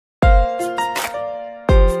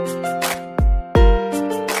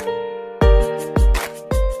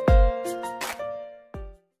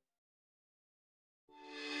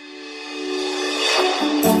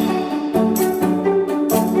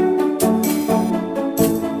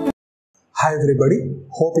Hi everybody,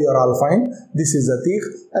 hope you are all fine. This is ATEEQ.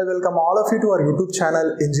 I welcome all of you to our YouTube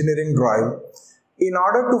channel Engineering Drive. In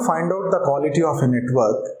order to find out the quality of a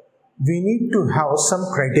network, we need to have some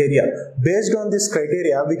criteria. Based on this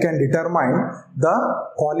criteria, we can determine the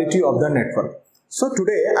quality of the network. So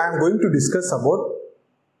today I am going to discuss about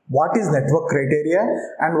what is network criteria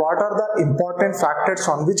and what are the important factors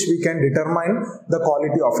on which we can determine the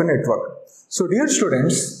quality of a network. So dear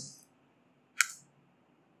students,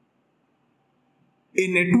 a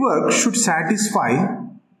network should satisfy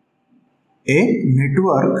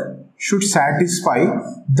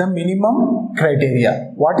the minimum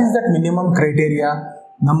criteria. What is that minimum criteria?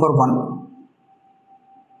 Number one,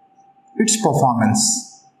 its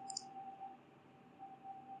performance.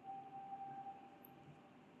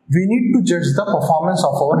 We need to judge the performance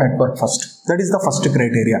of our network first. That is the first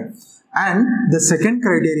criteria. And the second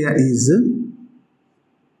criteria is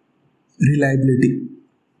reliability.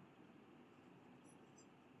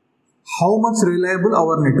 How much reliable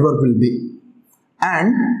our network will be.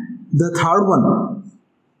 And the third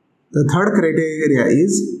criteria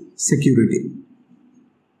is security.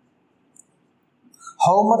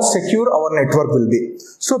 How much secure our network will be.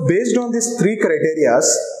 So based on these three criteria,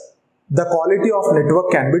 the quality of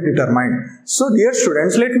network can be determined. So dear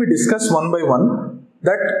students, let me discuss one by one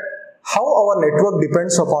that how our network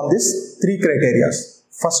depends upon these three criteria.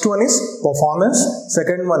 First one is performance,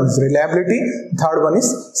 second one is reliability, third one is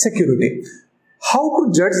security. How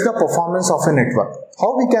to judge the performance of a network?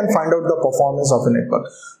 How we can find out the performance of a network?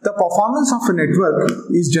 The performance of a network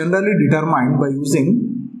is generally determined by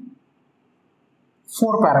using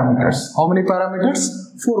 4 parameters. How many parameters?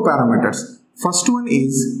 4 parameters. First one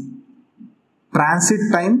is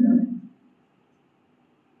transit time.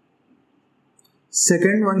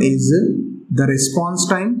 Second one is the response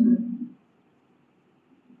time.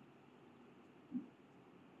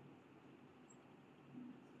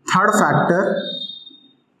 Third factor,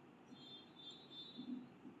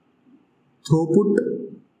 throughput,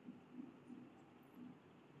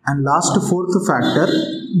 and last fourth factor,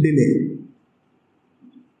 delay.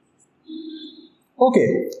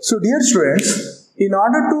 Okay, so dear students, in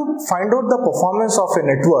order to find out the performance of a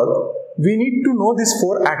network, we need to know these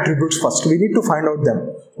 4 attributes first. We need to find out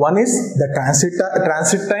them. One is the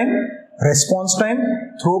transit time, response time,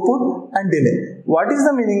 throughput, and delay. What is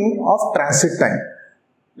the meaning of transit time?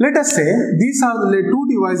 Let us say these are the 2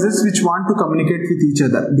 devices which want to communicate with each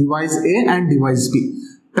other, device A and device B.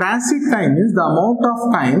 Transit time is the amount of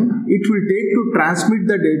time it will take to transmit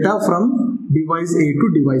the data from device A to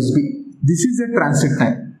device B. This is the transit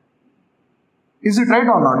time. Is it right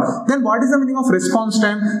or not? Then what is the meaning of response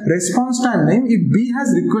time? Response time means if B has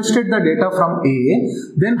requested the data from A,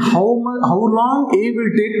 then how long A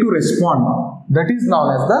will take to respond? That is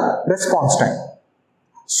known as the response time.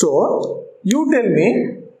 So you tell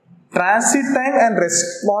me, transit time and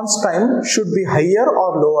response time should be higher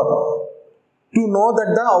or lower to know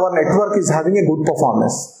that our network is having a good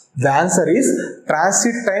performance. The answer is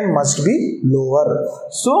transit time must be lower.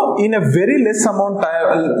 So in a very less amount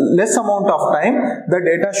of time, the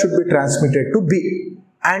data should be transmitted to B.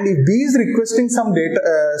 And if B is requesting some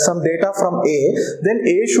data from A, then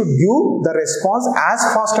A should give the response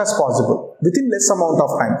as fast as possible within less amount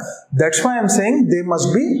of time. That's why I'm saying they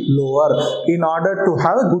must be lower in order to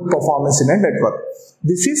have a good performance in a network.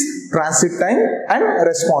 This is transit time and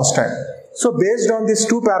response time. So based on these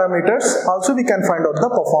 2 parameters, also we can find out the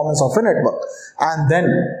performance of a network. And then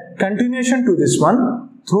continuation to this one,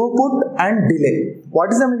 throughput and delay.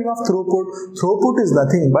 What is the meaning of throughput? Throughput is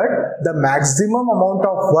nothing but the maximum amount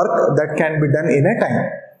of work that can be done in a time.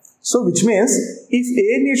 So which means if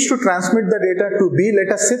A needs to transmit the data to B,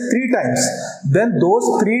 let us say 3 times, then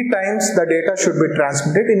those 3 times the data should be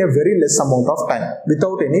transmitted in a very less amount of time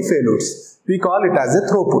without any failures. We call it as a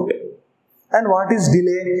throughput. And what is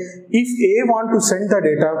delay? If A want to send the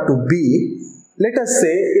data to B, let us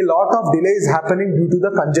say a lot of delay is happening due to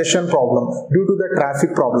the congestion problem, due to the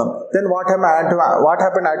traffic problem. Then what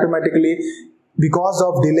happened automatically? Because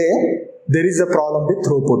of delay, there is a problem with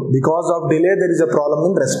throughput. Because of delay, there is a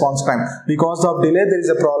problem in response time. Because of delay, there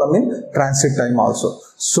is a problem in transit time also.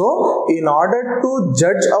 So, in order to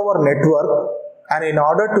judge our network and in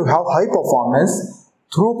order to have high performance,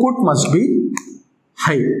 throughput must be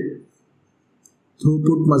high.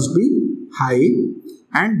 Throughput must be high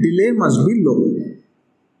and delay must be low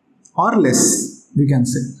or less, we can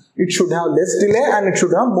say. It should have less delay and it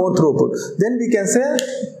should have more throughput. Then we can say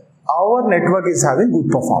our network is having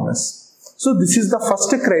good performance. So this is the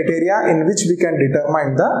first criteria in which we can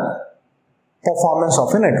determine the performance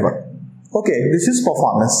of a network. Okay, this is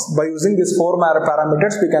performance. By using these 4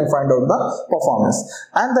 parameters, we can find out the performance.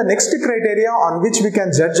 And the next criteria on which we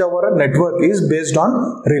can judge our network is based on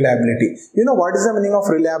reliability. You know what is the meaning of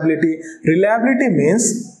reliability? Reliability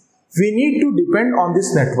means we need to depend on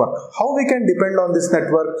this network. How we can depend on this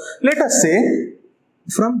network? Let us say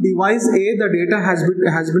from device A the data has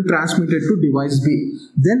been transmitted to device B.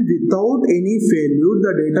 Then without any failure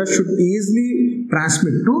the data should easily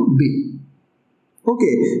transmit to B.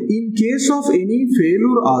 Okay, in case of any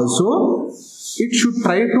failure also, it should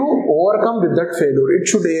try to overcome with that failure. It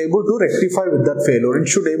should be able to rectify with that failure. It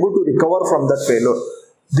should be able to recover from that failure.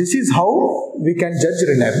 This is how we can judge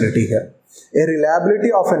reliability here. A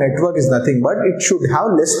reliability of a network is nothing but it should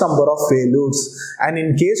have less number of failures. And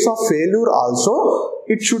in case of failure also,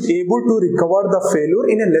 it should be able to recover the failure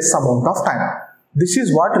in a less amount of time. This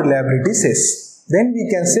is what reliability says. Then we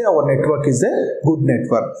can say our network is a good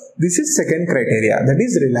network. This is second criteria, that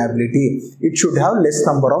is reliability. It should have less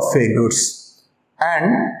number of failures.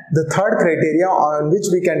 And the third criteria on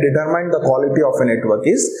which we can determine the quality of a network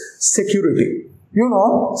is security. You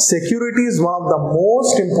know, security is one of the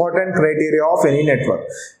most important criteria of any network.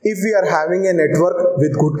 If we are having a network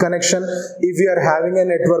with good connection, if we are having a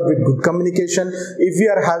network with good communication, if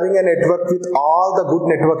we are having a network with all the good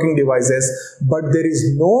networking devices, but there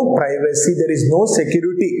is no privacy, there is no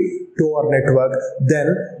security to our network,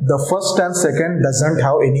 then the first and second doesn't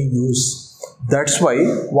have any use. That's why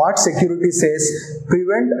what security says,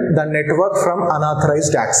 prevent the network from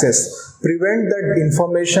unauthorized access. Prevent the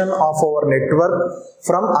information of our network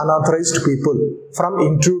from unauthorized people, from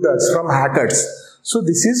intruders, from hackers. So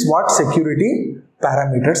this is what security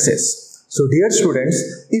parameter says. So dear students,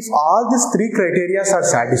 if all these 3 criteria are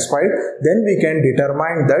satisfied, then we can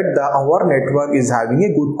determine that our network is having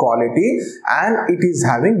a good quality and it is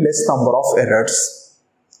having less number of errors.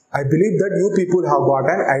 I believe that you people have got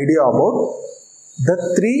an idea about the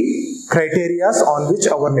 3 criteria on which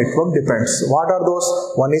our network depends. What are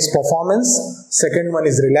those? One is performance, second one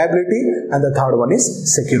is reliability, and the third one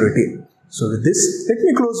is security. So with this, let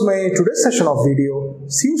me close my today's session of video.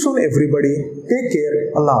 See you soon everybody. Take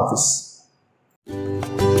care. Allah Hafiz.